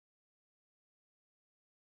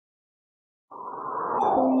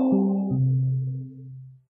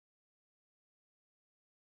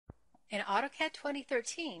In AutoCAD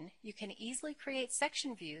 2013, you can easily create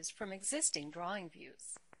section views from existing drawing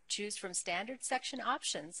views. Choose from standard section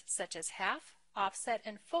options such as half, offset,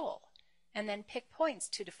 and full, and then pick points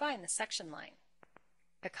to define the section line.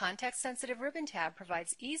 The context-sensitive ribbon tab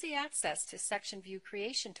provides easy access to section view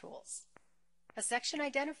creation tools. A section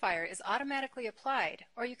identifier is automatically applied,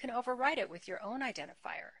 or you can override it with your own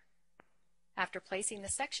identifier. After placing the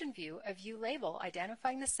section view, a view label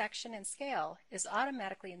identifying the section and scale is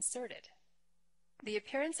automatically inserted. The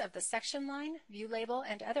appearance of the section line, view label,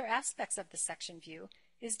 and other aspects of the section view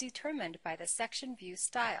is determined by the section view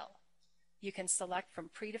style. You can select from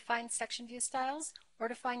predefined section view styles or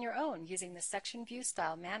define your own using the Section View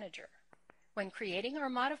Style Manager. When creating or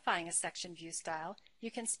modifying a section view style,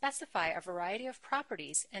 you can specify a variety of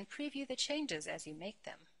properties and preview the changes as you make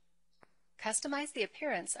them. Customize the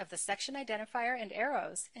appearance of the section identifier and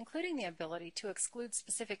arrows, including the ability to exclude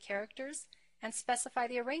specific characters and specify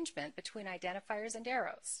the arrangement between identifiers and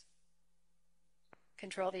arrows.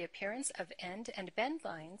 Control the appearance of end and bend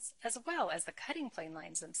lines as well as the cutting plane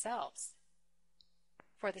lines themselves.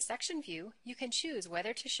 For the section view, you can choose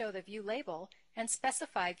whether to show the view label and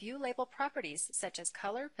specify view label properties such as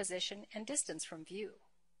color, position, and distance from view.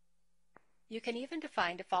 You can even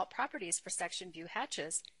define default properties for section view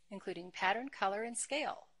hatches, including pattern, color, and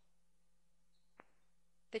scale.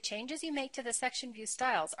 The changes you make to the section view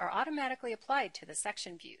styles are automatically applied to the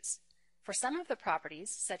section views. For some of the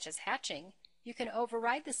properties, such as hatching, you can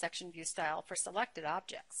override the section view style for selected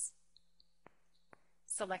objects.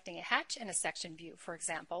 Selecting a hatch in a section view, for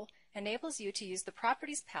example, enables you to use the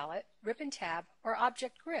Properties palette, Ribbon tab, or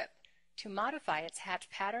Object Grip to modify its hatch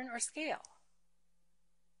pattern or scale.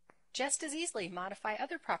 Just as easily modify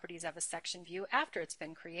other properties of a section view after it's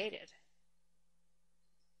been created.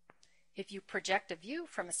 If you project a view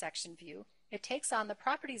from a section view, it takes on the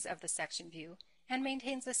properties of the section view and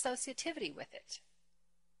maintains associativity with it.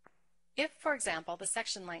 If, for example, the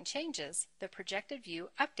section line changes, the projected view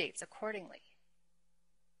updates accordingly.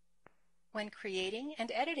 When creating and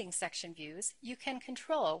editing section views, you can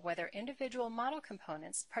control whether individual model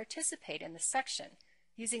components participate in the section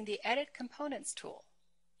using the Edit Components tool.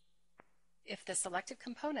 If the selected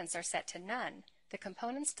components are set to none, the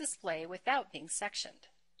components display without being sectioned.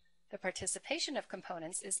 The participation of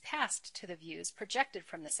components is passed to the views projected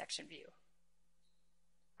from the section view.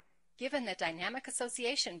 Given the dynamic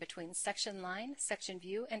association between section line, section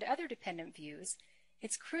view, and other dependent views,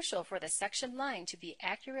 it's crucial for the section line to be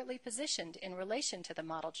accurately positioned in relation to the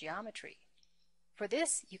model geometry. For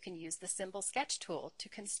this, you can use the Symbol Sketch tool to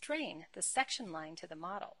constrain the section line to the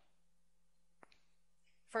model.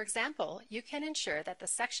 For example, you can ensure that the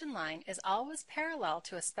section line is always parallel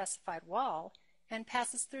to a specified wall and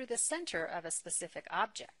passes through the center of a specific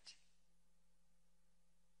object.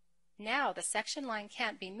 Now the section line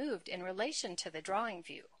can't be moved in relation to the drawing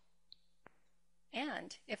view.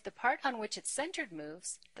 And if the part on which it's centered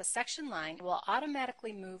moves, the section line will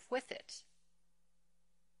automatically move with it.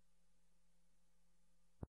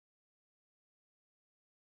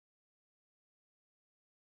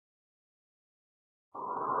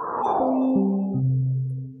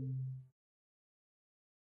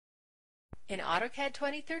 In AutoCAD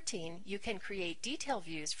 2013, you can create detail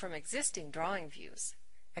views from existing drawing views.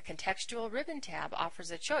 A contextual ribbon tab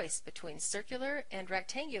offers a choice between circular and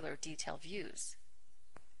rectangular detail views.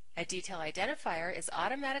 A detail identifier is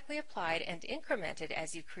automatically applied and incremented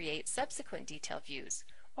as you create subsequent detail views,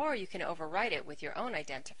 or you can override it with your own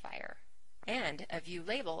identifier. And a view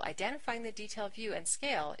label identifying the detail view and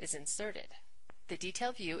scale is inserted. The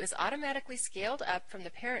detail view is automatically scaled up from the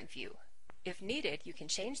parent view. If needed, you can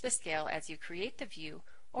change the scale as you create the view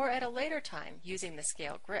or at a later time using the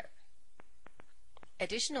scale grip.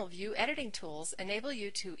 Additional view editing tools enable you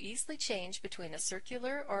to easily change between a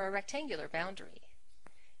circular or a rectangular boundary.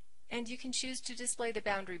 And you can choose to display the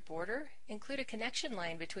boundary border, include a connection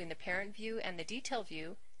line between the parent view and the detail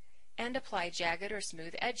view, and apply jagged or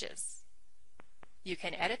smooth edges. You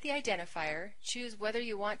can edit the identifier, choose whether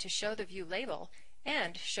you want to show the view label,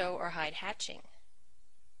 and show or hide hatching.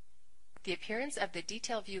 The appearance of the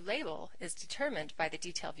detail view label is determined by the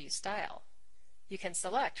detail view style. You can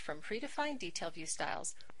select from predefined detail view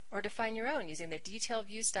styles or define your own using the Detail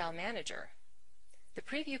View Style Manager. The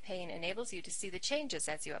preview pane enables you to see the changes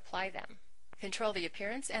as you apply them. Control the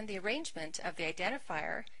appearance and the arrangement of the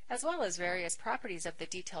identifier as well as various properties of the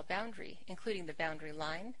detail boundary, including the boundary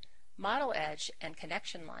line, model edge, and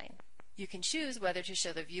connection line. You can choose whether to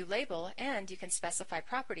show the view label, and you can specify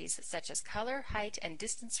properties such as color, height, and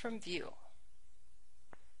distance from view.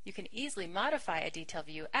 You can easily modify a detail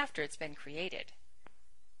view after it's been created.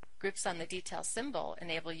 Grips on the detail symbol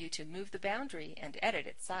enable you to move the boundary and edit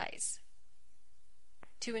its size.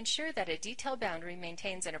 To ensure that a detail boundary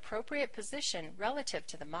maintains an appropriate position relative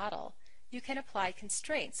to the model, you can apply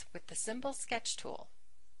constraints with the symbol sketch tool.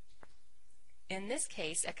 In this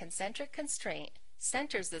case, a concentric constraint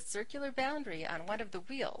centers the circular boundary on one of the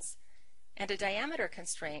wheels, and a diameter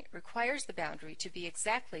constraint requires the boundary to be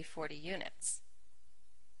exactly 40 units.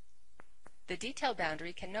 The detail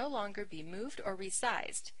boundary can no longer be moved or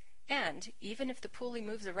resized, and even if the pulley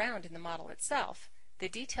moves around in the model itself, the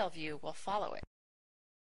detail view will follow it.